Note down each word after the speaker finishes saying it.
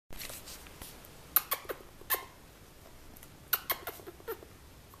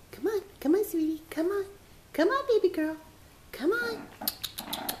baby girl. Come on.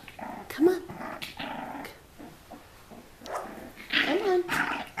 Come on. Come on.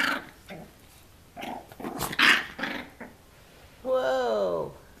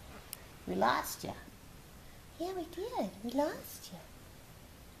 Whoa. We lost you. Yeah, we did. We lost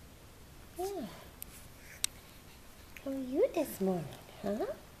you. Yeah. How are you this morning, huh?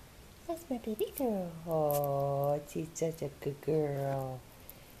 That's my baby girl. Oh, she's such a good girl.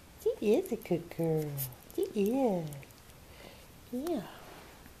 She is a good girl. She is. Yeah.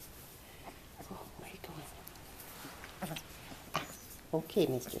 Oh, where are you going? Okay,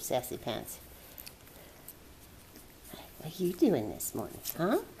 Mr. Sassy Pants. What are you doing this morning,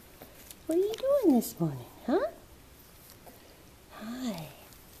 huh? What are you doing this morning, huh? Hi.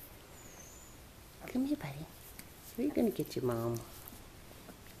 Come here, buddy. Where are you going to get your mom?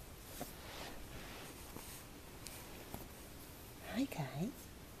 Hi, guys.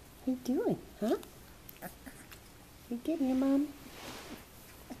 What are you doing, huh? You getting your mom?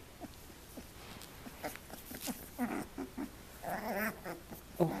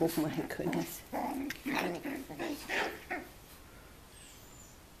 Oh, my goodness.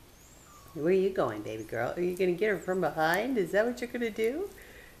 Where are you going, baby girl? Are you going to get her from behind? Is that what you're going to do?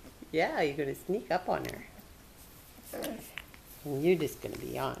 Yeah, you're going to sneak up on her. And you're just going to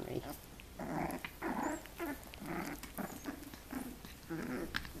be ornery.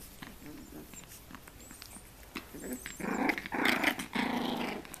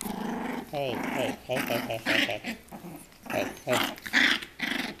 Hey, hey, hey, hey, hey, hey, hey. Hey, hey.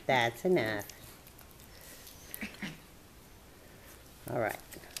 That's enough. All right.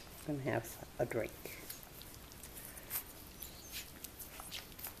 I'm going to have a drink.